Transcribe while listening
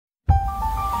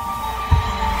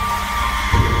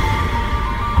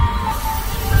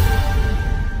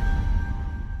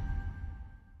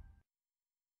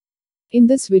In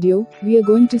this video, we are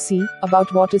going to see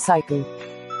about water cycle.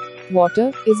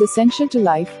 Water is essential to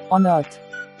life on Earth,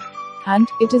 and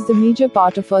it is the major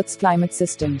part of Earth's climate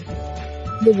system.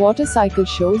 The water cycle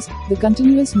shows the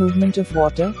continuous movement of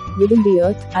water within the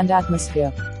Earth and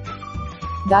atmosphere.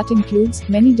 That includes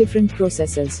many different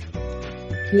processes.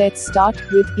 Let's start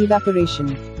with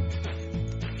evaporation.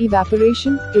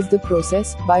 Evaporation is the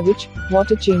process by which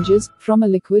water changes from a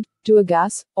liquid to a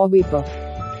gas or vapor.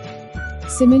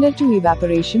 Similar to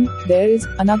evaporation, there is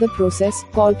another process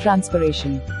called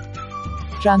transpiration.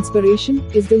 Transpiration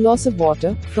is the loss of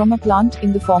water from a plant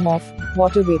in the form of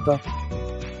water vapor.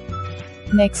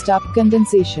 Next up,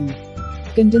 condensation.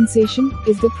 Condensation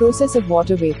is the process of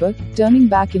water vapor turning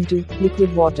back into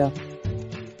liquid water.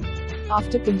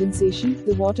 After condensation,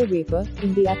 the water vapor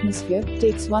in the atmosphere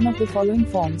takes one of the following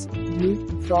forms: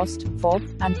 dew, frost, fog,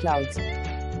 and clouds.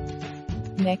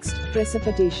 Next,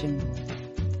 precipitation.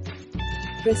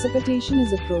 Precipitation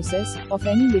is a process of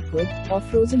any liquid or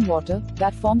frozen water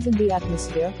that forms in the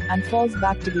atmosphere and falls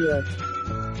back to the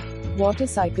earth. Water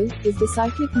cycle is the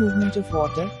cyclic movement of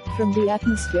water from the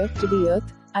atmosphere to the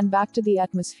earth and back to the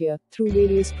atmosphere through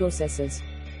various processes.